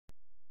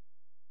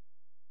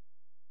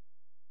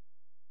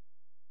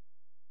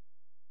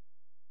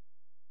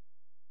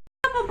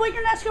Blake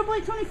or Nesco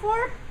Blake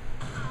 24?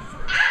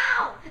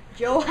 Ow!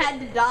 Joe had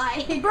to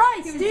die.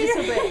 Bryce, he was do your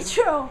disobeying.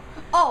 intro.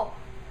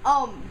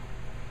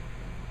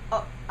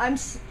 I'm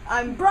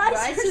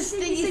Bryce is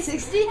Stingy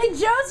 60. And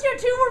Joe's here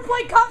too. We're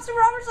playing Cops and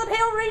Robbers on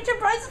Halo Reach, and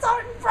Bryce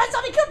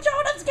only killed Joe,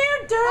 and I'm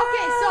scared. Duh.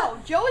 Okay, so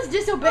Joe is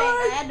disobeying.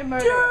 I had to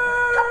murder him.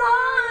 Come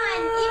on!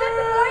 Even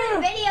before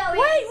the video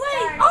Wait.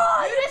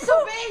 Oh, you're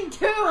disobeying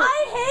too.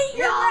 I hate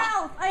your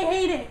mouth. I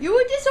hate it. You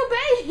were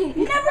disobeying.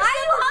 You never Why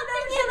said are you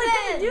I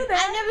couldn't do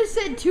that. I never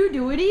said to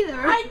do it either.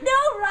 I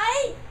know,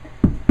 right?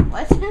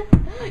 What?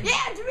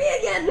 Yeah, it's me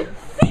again.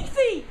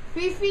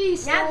 Fifi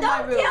stole Now my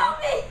don't room. kill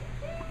me!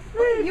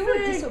 You were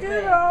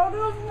disobeying.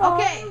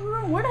 Okay.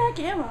 Where the heck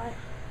am I?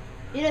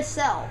 In a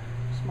cell.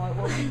 Smart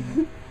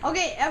woman.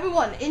 Okay,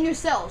 everyone, in your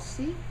cells.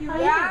 See? I We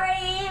am.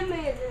 already am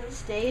in them.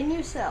 Stay in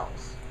your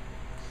cells.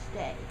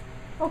 Stay.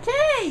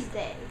 Okay.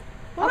 Stay.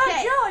 What about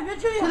Okay. Joe? I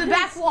bet you To the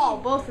back wall,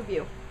 both of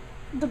you.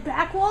 The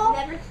back wall?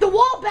 Never. The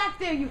wall back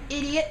there, you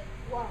idiot.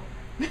 Whoa.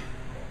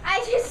 I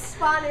just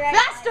spawned right.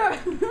 Faster!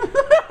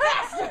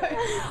 Faster!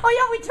 Oh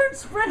yeah, we turned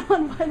sprint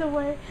on, by the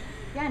way.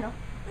 Yeah, I know.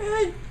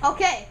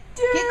 Okay,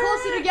 get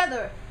closer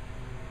together.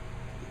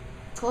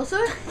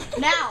 Closer?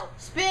 Now,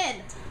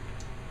 spin.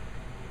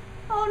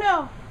 Oh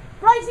no.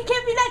 Bryce, you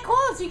can't be that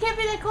close. You can't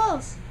be that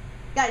close.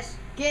 Guys,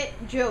 get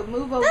Joe,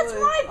 move over. That's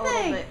my a little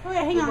thing. bit. Okay,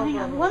 hang Move on.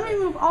 over a Let me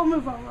little move. I'll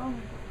move over.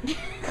 bit.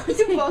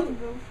 You both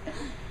move.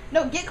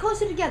 No, get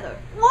closer together.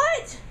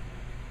 What?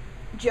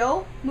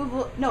 Joe, move.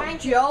 No, Trying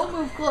to- Joe,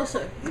 move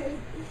closer.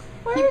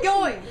 Where Keep is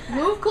going.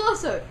 Move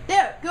closer.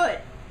 There, good.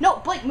 No,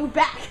 Blake, move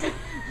back.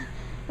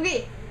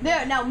 Okay,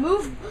 there. Now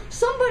move.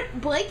 Somebody,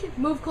 Blake,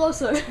 move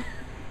closer.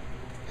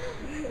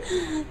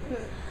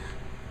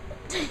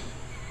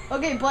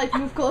 Okay, Blake,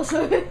 move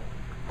closer. Blake,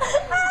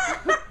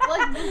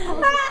 move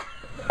closer.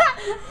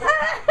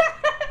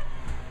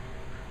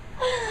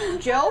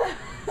 Joe,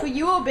 for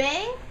you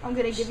obeying, I'm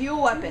gonna give you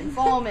a weapon.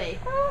 Follow me.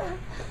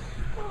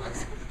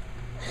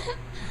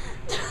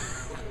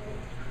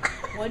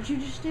 What'd you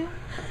just do?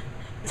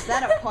 Is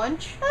that a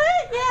punch?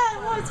 Yeah,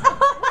 it was.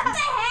 What the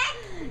heck?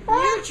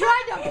 You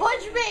tried to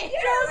punch me!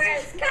 You're the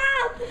worst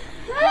cop!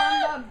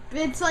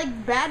 It's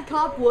like bad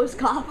cop, worst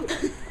cop.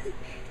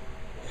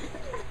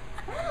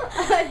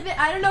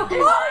 I don't know who.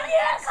 Oh,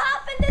 yes!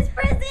 Cop in this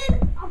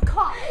prison! I'm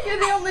caught. You're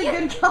the only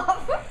good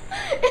cop.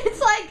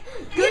 It's like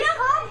good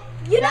cop,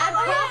 You know bad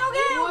what? cop,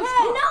 okay, worst okay.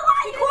 cop. You know why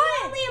you're the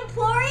only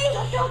employee?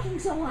 Stop talking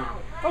so loud.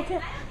 Okay. I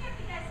don't care if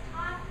you guys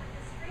talk, but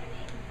the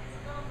screaming is a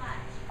little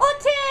much.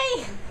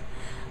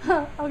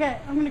 Okay,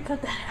 I'm gonna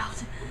cut that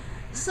out.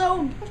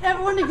 So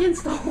everyone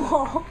against the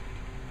wall.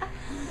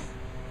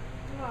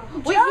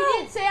 Wait, Joe! you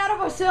didn't say out of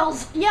our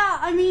cells. Yeah,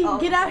 I mean, Oh.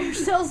 get out of your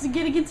cells to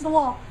get against the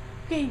wall.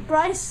 Okay,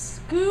 Bryce,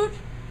 scoot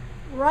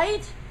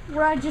right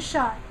where I just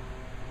shot.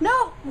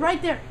 No,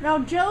 right there. Now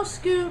Joe,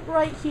 scoot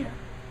right here.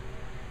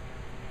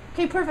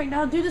 Okay, perfect.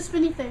 Now do the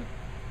spinny thing.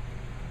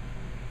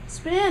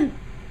 Spin.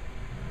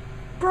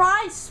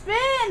 Bryce,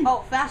 spin.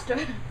 Oh, faster.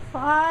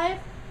 5,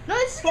 No,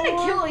 this is gonna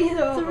kill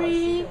either of us.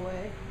 3, either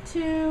way.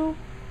 2,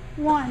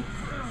 1.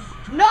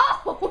 No,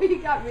 you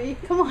got me.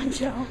 Come on,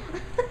 Joe.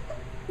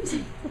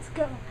 Let's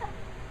go.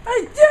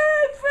 I did.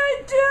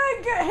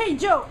 Hey,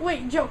 Joe.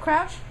 Wait, Joe,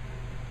 crouch.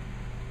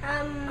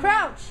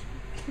 Crouch.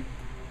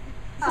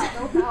 I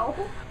don't know.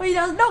 Wait,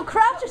 no,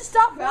 crouch and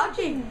stop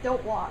Crouching, walking.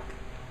 don't walk.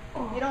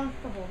 Oh. You don't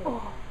have to hold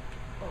it.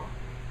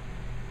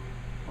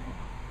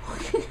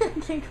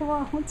 Okay, come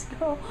on, let's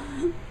go.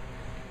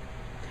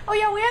 Oh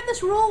yeah, we have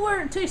this rule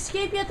where to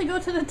escape you have to go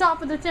to the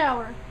top of the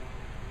tower.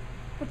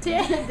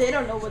 They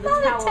don't know where the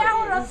There's a tower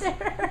tower is. up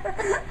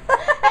there.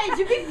 Hey,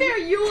 to be fair,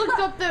 you looked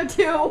up there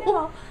too.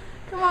 No.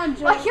 Come on,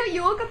 Joe. Like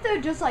you look up there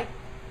just like,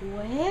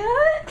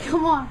 where?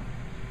 Come on.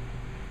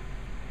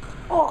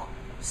 Oh,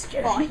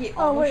 scared. Oh, he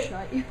Oh, almost wait.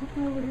 shot you.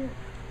 Over here.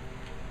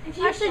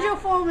 Actually, Joe,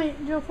 follow me.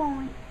 Joe, follow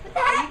me.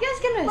 Are you guys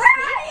gonna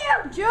Where escape?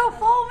 are you? Joe,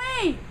 follow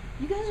me.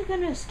 You guys are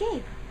gonna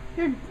escape.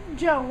 Here,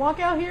 Joe, walk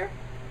out here.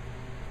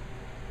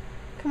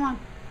 Come on.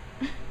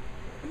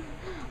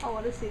 I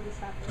want to see this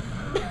happen.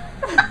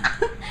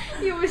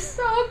 You were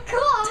so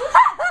close.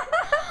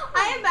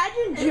 I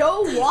imagine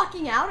Joe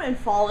walking out and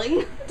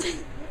falling.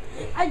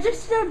 I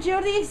just showed Joe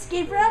the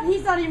escape route.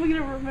 He's not even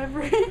gonna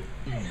remember it.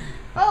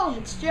 Oh,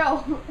 it's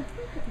Joe.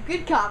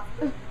 Good cop.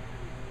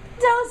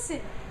 Dose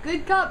it.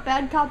 Good cop,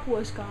 bad cop,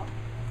 worst cop.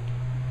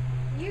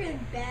 You're the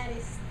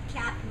baddest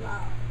cat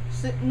love.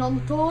 Sitting on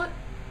the toilet.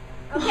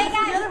 Okay,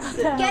 guys,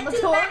 Forget get to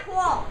the back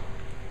wall.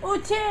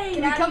 Okay.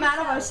 Can we come out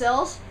of our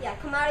cells? Yeah,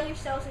 come out of your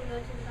cells and go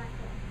to the back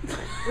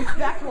wall. Which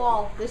back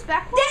wall? This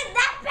back wall?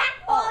 That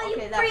back wall, Oh,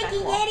 okay, you that back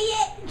freaking wall.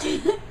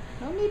 idiot!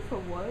 No need for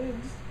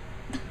words.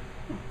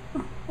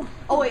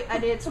 Oh wait, I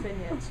didn't spin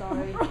yet.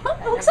 Sorry.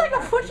 Looks like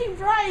I'm pushing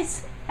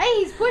Bryce.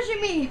 Hey, he's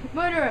pushing me.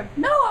 Murder him.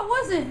 No, I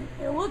wasn't.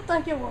 It looked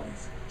like it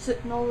was.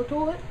 Sitting on the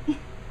toilet. I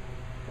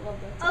love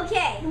that.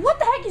 Okay. What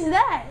the heck is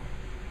that?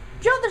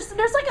 Joe, there's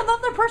like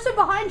another person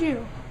behind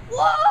you.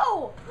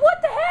 Whoa!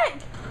 What the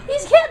heck? He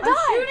can't I'm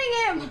die. shooting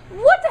him.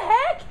 What the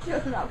heck?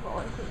 Joe's not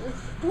falling for this.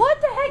 What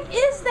the heck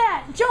is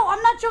that? Joe,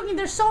 I'm not joking.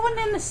 There's someone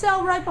in the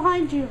cell right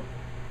behind you.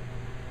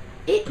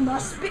 It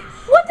must be.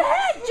 What the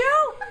heck,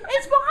 Joe?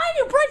 It's behind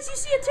you, Bryce. You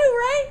see it too,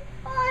 right?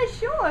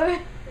 Sure.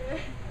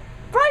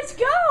 Bryce,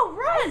 go,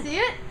 run. See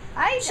it?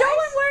 Show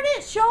him where it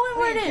is. Show him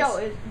where it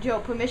is. Joe,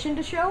 permission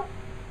to show?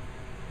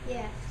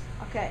 Yes.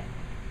 Okay.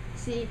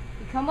 See, you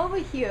come over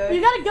here.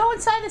 You gotta go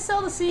inside the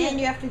cell to see and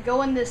it. you have to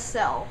go in this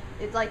cell.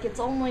 It's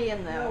only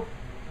in there. Nope.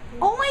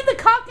 Only the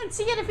cop can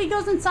see it if he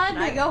goes inside Can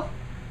there. I go?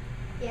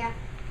 Yeah.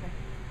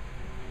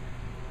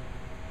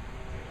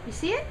 You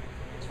see it?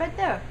 It's right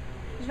there.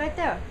 He's right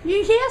there. He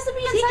has to be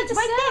See, inside it's the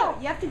right cell.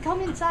 there. You have to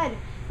come inside.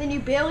 Then you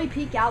barely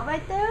peek out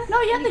right there.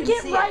 No, you have and to can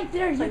get see right it.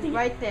 there. It's You like have to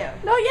right there.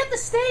 No, you have to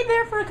stay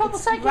there for a couple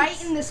It's seconds.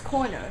 right in this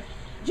corner.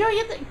 Joe, you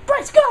have to.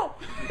 Bryce, go!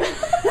 No,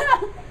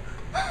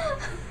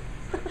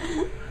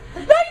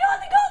 you don't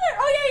have to go there.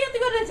 Oh yeah, you have to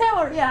go to the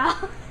tower. Yeah.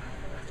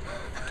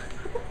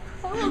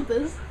 I love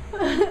this.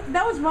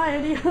 That was my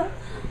idea.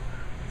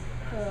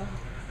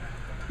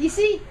 You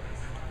see,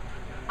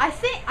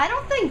 I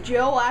don't think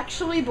Joe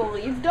actually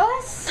believed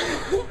us,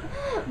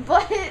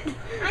 but I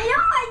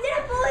know, I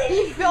didn't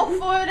believe. he fell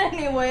for it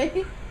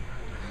anyway.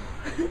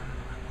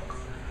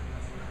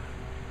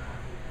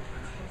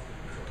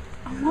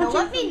 Now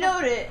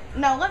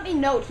let me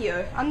note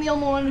here. I'm the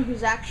only one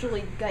who's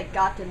actually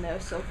gotten there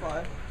so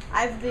far.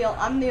 I'm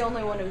the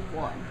only one who's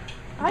won.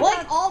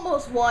 Blake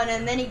almost won,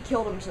 and then he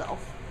killed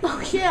himself. Oh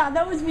yeah,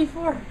 that was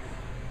before.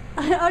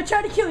 I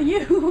tried to kill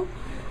you.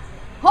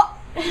 Huh.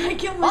 I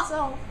killed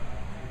myself.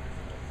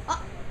 I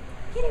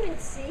can't even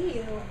see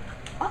you.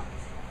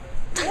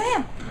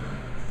 Damn!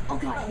 Oh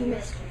god, he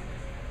missed.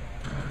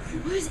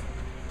 Where is it?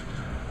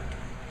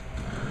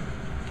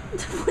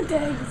 What the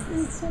heck is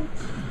this?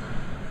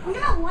 I'm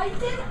gonna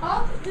lighten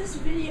up this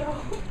video.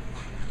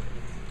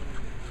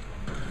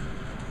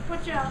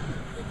 Watch out.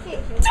 You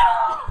can't kill me.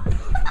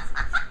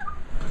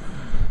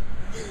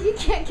 You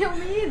can't kill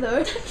me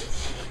either.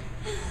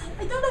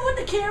 I don't know what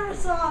the camera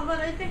saw, but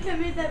I think I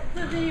made the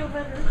video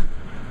better.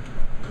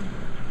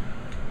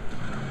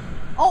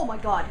 Oh my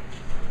god.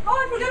 Oh,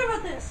 I forgot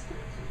about this.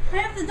 I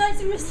have the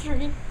Dicey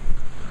Mystery.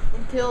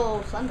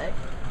 Until Sunday.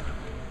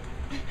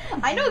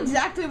 I know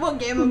exactly what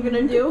game I'm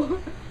gonna do.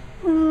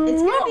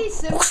 It's gonna be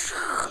similar to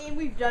the game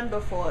we've done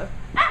before.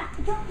 Ah!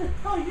 I dropped it.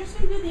 Oh, you're just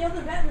gonna do the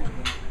other Batman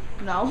game.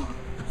 No,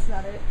 that's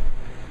not it.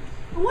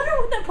 I wonder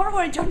what that part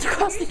where I jumped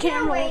across the You're just gonna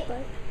camera wait. looked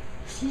like.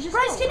 He's just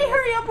Bryce, gonna can you wait.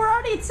 hurry up? We're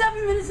already at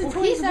 7 minutes and Well,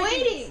 20 he's seconds.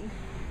 waiting.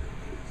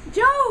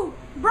 Joe!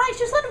 Bryce,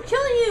 just let him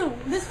kill you.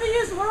 This video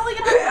is we're only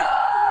gonna.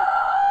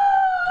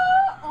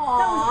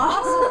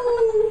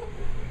 Aww.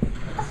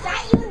 Is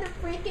that you in the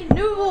freaking...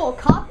 No,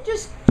 cop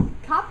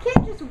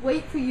can't just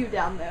wait for you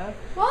down there.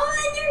 Well,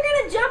 then you're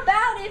gonna jump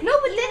out if... No,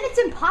 but then it's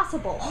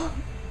impossible.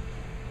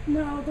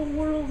 No, the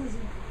world is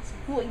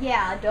impossible. Well,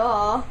 yeah,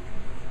 duh.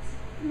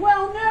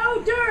 Well,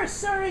 no,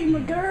 sorry,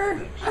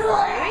 McGurr.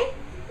 Siri?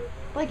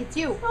 Blake, it's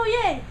you. Oh,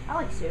 yay. I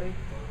like Siri.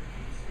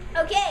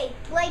 Okay,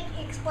 Blake,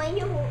 explain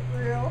your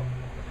rule.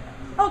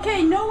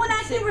 Okay, no one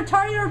acting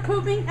retarded or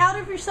pooping out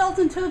of yourselves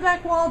into the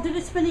back wall. Do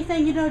the spinny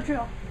thing, you know the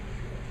drill.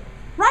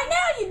 Right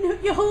now,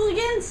 you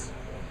hooligans.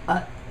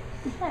 Heck.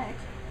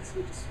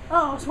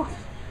 Oh, it's one.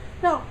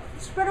 No,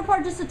 spread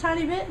apart just a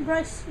tiny bit.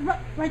 Bryce,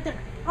 right there.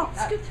 Oh,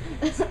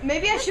 scoot.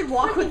 Maybe I should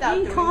walk without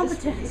doing this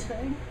Incompetence.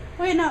 thing.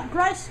 Wait, no,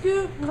 Bryce,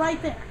 scoot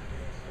right there.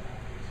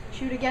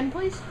 Shoot again,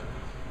 please.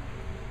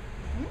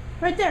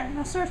 Right there.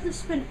 Now start to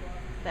spin it.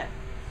 There.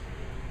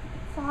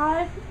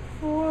 5,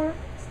 4,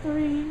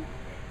 3,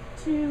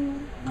 2,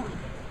 1.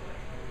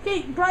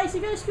 Okay, Bryce,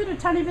 you gotta scoot a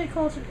tiny bit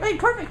closer. Wait,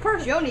 perfect.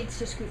 Joe needs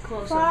to scoot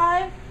closer.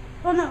 5.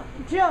 Oh no,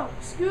 Joe,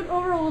 scoot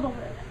over a little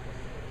bit.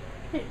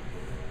 Okay.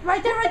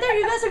 Right there.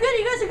 You guys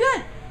are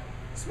good.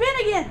 Spin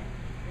again.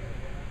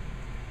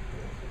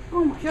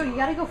 Oh my Joe, you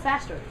gotta go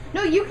faster.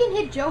 No, you can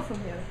hit Joe from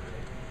here.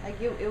 Like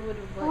it would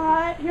have.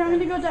 5. Here, I'm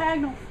gonna go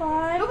diagonal.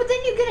 5, No, but then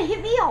you're gonna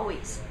hit me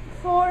always.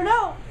 4.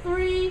 No,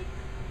 3,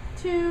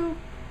 2,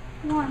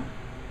 1.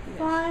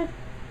 5,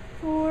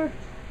 4,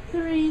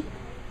 3,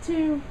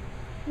 2,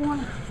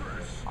 1.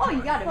 Oh,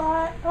 you got it.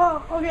 5.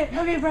 Oh,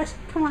 okay, Bryce,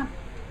 come on.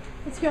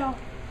 Let's go.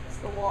 It's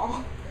the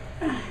wall.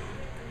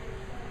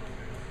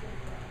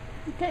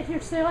 Okay, here,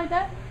 stay like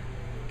that.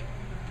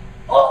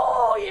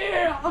 Oh,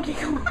 yeah! Okay,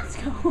 come on, let's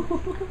go.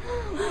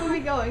 Where are we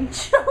going?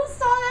 Joe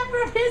saw that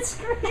from his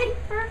screen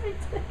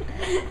perfectly.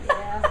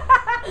 Yeah.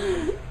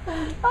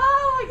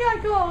 Oh my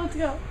god, come on, let's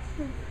go.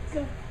 Let's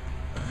go.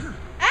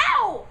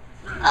 Ow!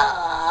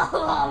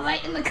 Oh,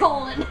 right in the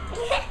colon.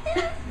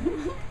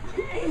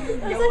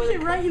 That's actually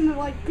right in the,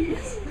 like,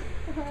 piece.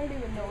 I don't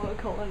even know what a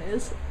colon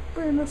is.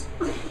 Burn this.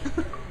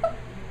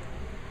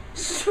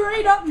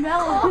 Straight up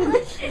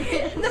melon.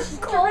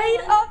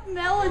 Straight up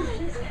melon.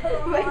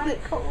 Right in the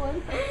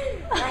colon.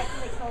 Right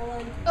in the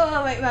colon.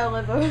 Oh, wait, my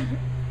liver.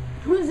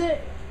 Who's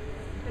it?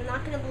 I'm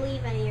not gonna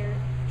believe any of your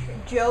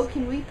tricks. Joe,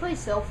 can we play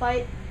cell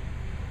fight?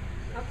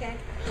 Okay.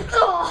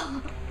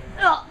 Oh,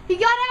 he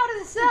got out of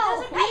the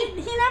cell.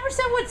 He never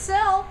said what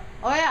cell.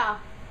 Oh, yeah.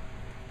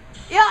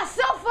 Yeah,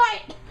 cell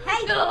fight.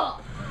 Hey,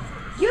 Ugh.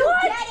 you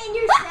get in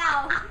your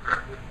cell.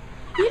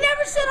 You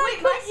never said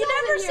Wait, my you cell's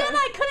never in said here.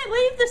 I couldn't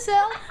leave the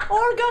cell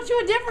or go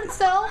to a different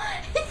cell.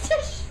 It's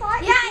just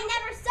shot. Yeah, I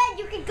never said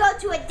you could go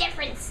to a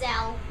different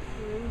cell.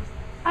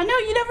 I know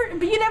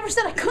but you never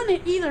said I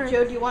couldn't either.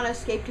 Joe, do you want to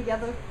escape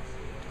together?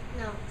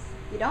 No.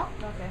 You don't?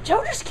 Okay.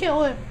 Joe, just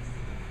kill him.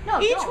 No,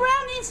 Each don't.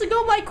 round needs to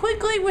go by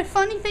quickly with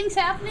funny things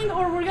happening,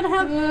 or we're gonna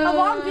have a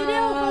long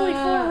video with only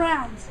 4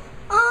 rounds.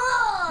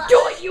 Oh! Do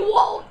it, you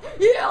won't.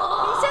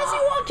 Yeah. He says he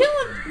won't kill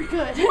him.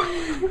 Good.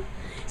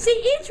 See,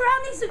 each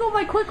round needs to go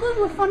by quickly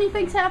with funny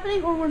things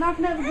happening, or we're not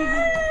gonna have a good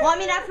video. Well, I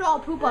mean, after all,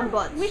 poop on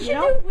butts. We should you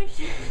know? we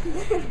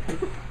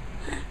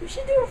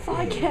should do a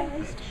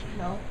podcast.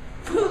 No.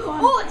 Poop on.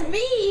 Oh, it's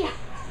me.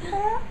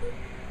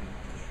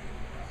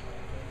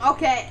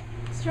 Okay.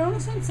 Is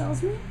Jonas and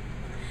sells me?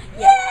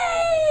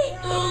 Yay!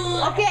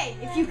 Okay,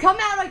 if you come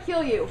out, I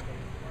kill you.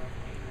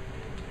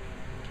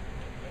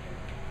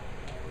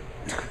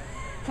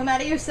 Come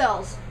out of your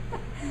cells.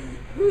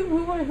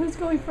 Who's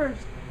going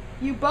first?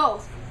 You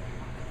both.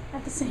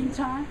 At the same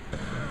time?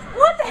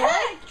 What the heck?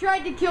 Blake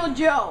tried to kill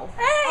Joe.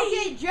 Hey!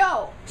 Okay,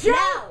 Joe. Joe!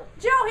 Now.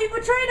 Joe, he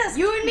betrayed us!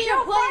 You and me Joe,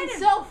 are playing fight him.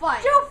 cell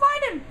fight. Joe,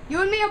 fight him!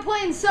 You and me are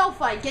playing cell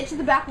fight. Get to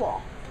the back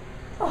wall.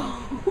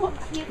 Oh.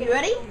 You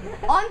ready?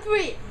 On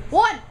 3.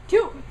 1,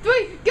 2,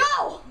 3,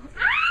 go!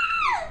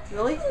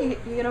 Really? You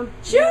gonna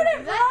Shoot you gonna him,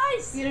 do that?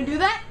 Bryce! You gonna do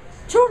that?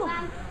 Shoot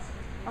him!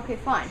 Okay,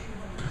 fine.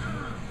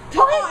 Oh,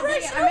 Oh, hey,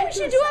 Bryce, dang it, you I know what we meant to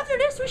should do do after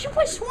this? We should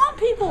play Swamp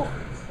People.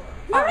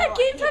 Remember that I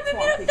game hate time in Swamp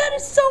Minute? That People.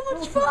 is so much No,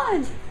 it's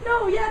fun.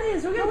 No, yeah, it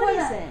is. We're gonna No, play it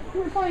that. isn't.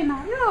 We're playing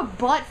that. You're a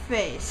butt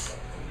face.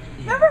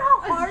 Remember how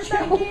hard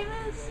that Joe. game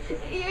is?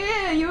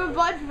 Yeah, you're a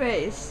butt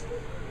face.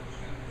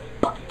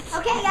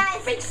 Okay,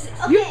 guys.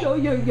 Okay. Yo.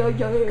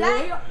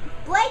 Guys,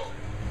 Blake.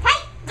 Hey!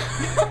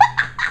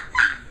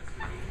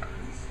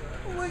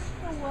 Works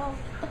so well.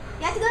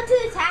 You have to go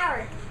to the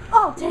tower.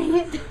 Oh, dang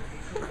it.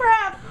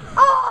 Crap.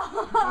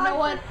 Oh! You know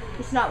what?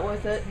 It's not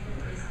worth it.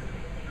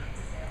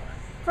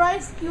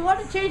 Bryce, you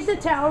want to change the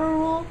tower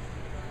rule?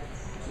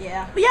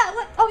 Yeah. Yeah,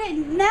 okay,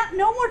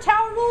 no more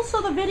tower rules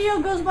so the video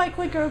goes by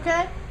quicker,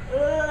 okay?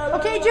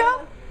 Okay,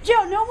 Joe?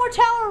 Joe, no more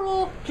tower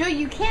rule. Joe,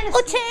 you can't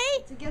escape.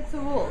 Okay. It's against the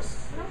rules.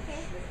 Okay.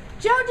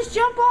 Joe, just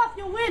jump off,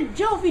 you'll win.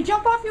 Joe, if you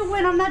jump off, you'll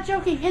win. I'm not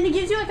joking. And it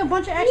gives you like a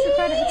bunch of extra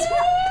credits.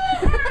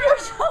 You're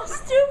so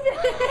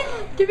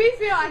stupid. To be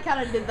fair, I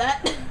kind of did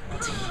that.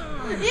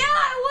 Yeah,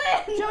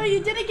 I win. Joe,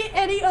 you didn't get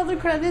any other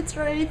credits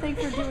or anything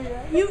for doing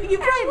that. You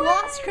probably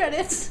lost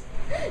credits.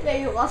 Yeah,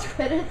 you lost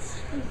credits.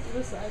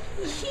 Suicide.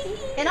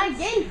 And I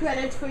gained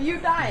credits for you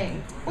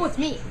dying. Oh, it's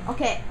me.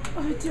 Okay.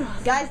 Oh, Joe.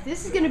 Guys,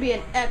 this is going to be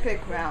an epic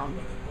round.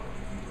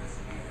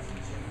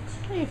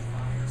 Hey,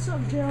 what's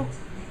up, Joe?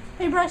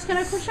 Hey, Bryce, can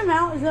I push him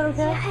out? Is that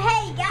okay?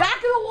 Hey, guys. Back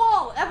of the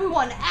wall.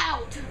 Everyone,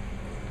 out.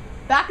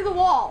 Back of the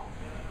wall.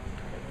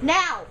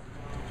 Now.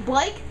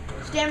 Blake,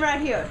 stand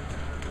right here.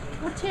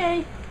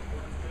 Okay.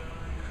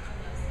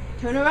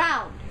 Turn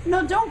around.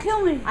 No, don't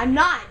kill me. I'm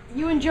not.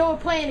 You and Joe are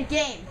playing a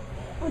game.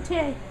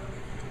 Okay.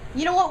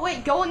 You know what?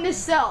 Wait, go in this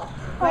cell.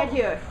 Right Oh,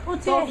 here.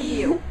 okay. Both of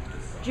you.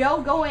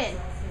 Joe, go in.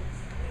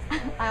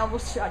 I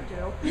almost shot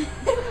Joe.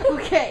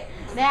 Okay,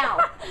 now.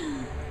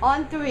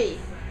 On 3.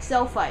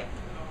 Cell fight.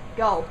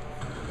 Go.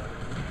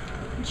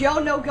 Joe,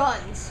 no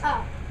guns.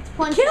 Oh, It's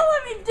punch. Kill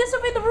him! He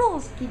disobeyed the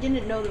rules. He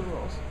didn't know the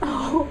rules.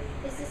 Oh.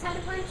 is this how to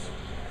punch?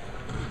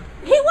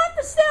 He left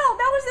the cell.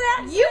 That was an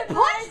accident. You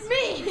punched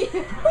me!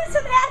 It was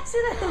an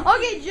accident.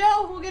 Okay,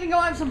 Joe, we're gonna go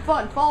have some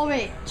fun. Follow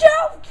me.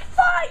 Joe,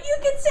 fine. You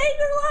can save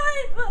your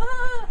life.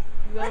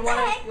 You What the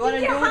heck? wanna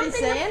You're do what he's humping the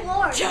saying?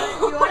 floor.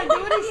 You wanna do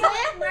what he's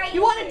saying? Right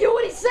You wanna here. do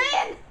what he's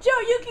saying? Joe,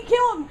 you can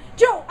kill him.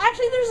 Joe,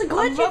 actually, there's a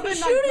glitch. If you rubbing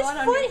my shoot his gun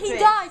on foot, your he face.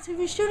 dies. If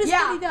you shoot his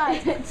foot, he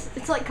dies.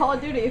 it's like Call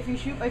of Duty. If you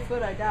shoot my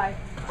foot, I die.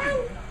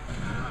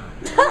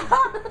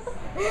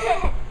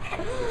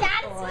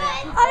 That's what.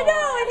 I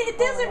know, and it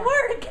doesn't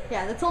work.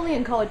 Yeah, that's only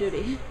in Call of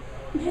Duty.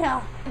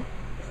 Yeah.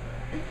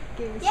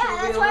 Game is Yeah, too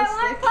that's why I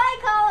want realistic. to play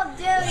Call of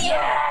Duty.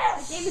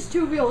 Yes. The game is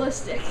too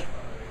realistic.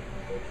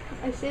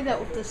 I say that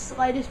with the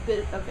slightest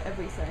bit of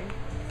everything.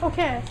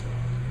 Okay.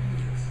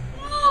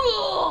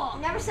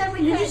 Never said we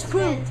You couldn't just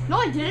win. pooped. No,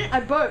 I didn't. I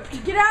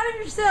burped. Get out of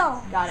your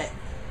cell. Got it.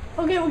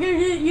 Okay, we're gonna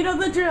do. You know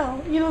the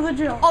drill. You know the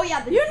drill. Oh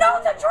yeah. You know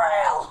the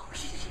drill.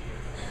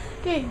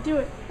 Okay, do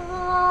it. 5.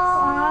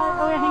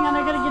 Okay, hang on. I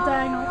gotta get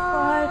diagonal.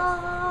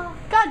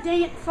 5. God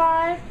dang it.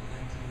 5,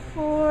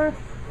 4,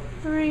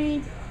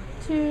 3,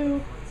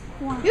 2,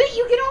 1.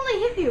 You can only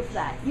hit me with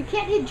that. You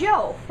can't hit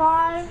Joe.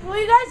 5. Well,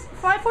 you guys.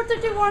 5, 4,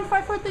 3, 2, 1.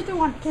 5, 4, 3, 2,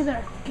 1. Okay,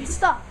 there. Okay,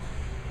 stop.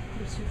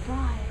 You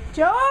survived.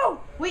 Joe.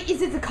 Wait,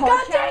 is it the car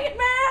God dang challenge? it,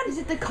 man. Is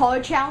it the car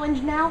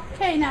challenge now?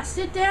 Okay, now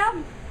sit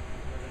down.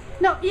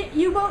 No,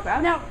 you both.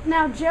 Crouch?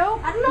 Now, Joe.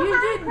 I don't know you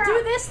how to do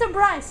crouch. this to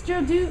Bryce.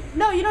 Joe, do.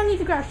 No, you don't need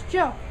to crouch.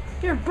 Joe.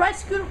 Here, Bryce,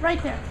 scoot right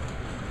there.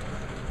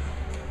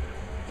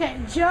 Okay,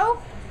 Joe,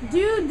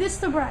 do this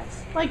to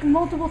Bryce like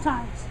multiple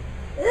times.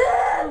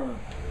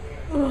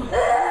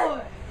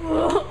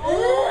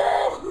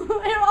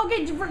 Here,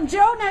 okay,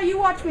 Joe. Now you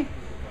watch me.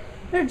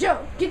 Here,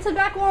 Joe, get to the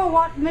back wall and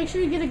watch. Make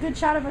sure you get a good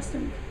shot of us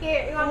three.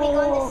 Here, you want me to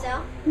go in this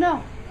cell?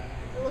 No.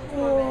 It looks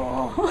more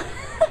Oh.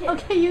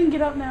 Okay, you can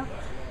get up now.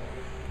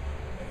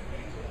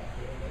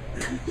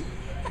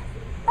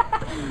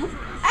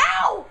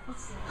 Ow!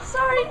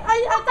 Sorry,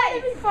 I thought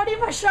it'd be funny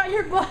if I shot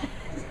your butt.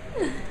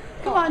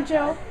 Come on,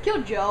 Joe.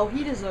 Kill Joe.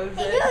 He deserves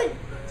Hey, it.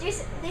 dude,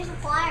 there's a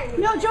fly on your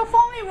No, butt. Joe,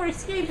 follow me. We're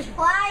escaping.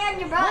 Fly on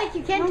your butt. Mike,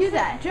 you can't do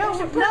that. Joe,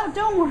 no,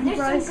 don't worry, There's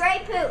Bryce. some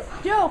gray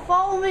poop. Joe,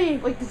 follow me.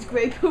 Like this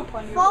gray poop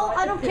on your Follow. butt.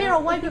 I don't care.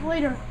 I'll wipe it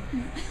later.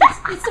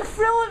 It's the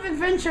thrill of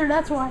adventure.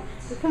 That's why.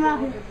 Come out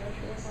here,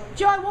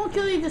 Joe. I won't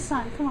kill you this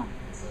time. Come on.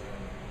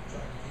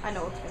 I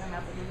know what's gonna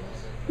happen to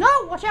this. No,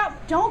 watch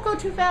out. Don't go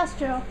too fast,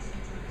 Joe.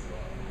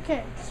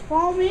 Okay, just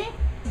follow me.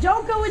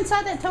 Don't go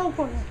inside that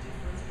teleporter.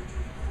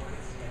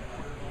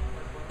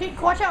 Okay,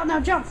 watch out now.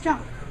 Jump,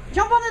 jump.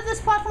 Jump onto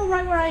this platform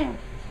right where I am.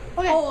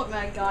 Okay. Oh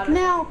my god. I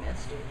Now- fucking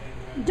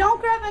missed. Don't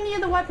grab any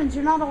of the weapons.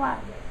 You're not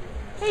allowed.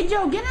 Hey,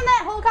 Joe, get in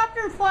that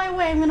helicopter and fly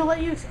away. I'm going to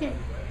let you escape.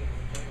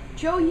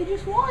 Joe, you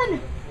just won.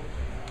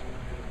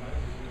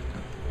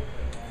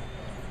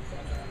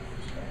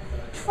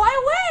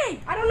 Fly away.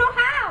 I don't know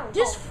how.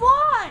 Just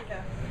fly.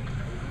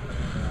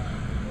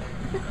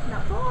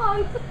 Not for long.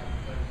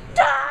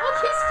 Look,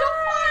 he's still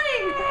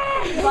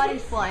flying. His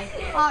body's flying.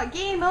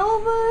 Game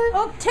over.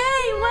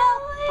 Okay,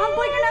 well, I'm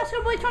Blake, and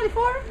now Blake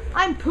 24.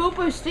 I'm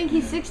Pooper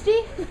Stinky 60.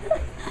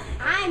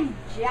 I'm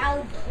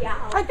Jow Jow.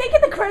 I think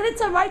in the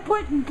credits I might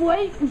put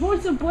Blake,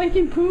 voice of Blake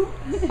and Poop.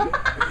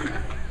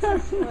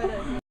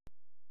 Whatever.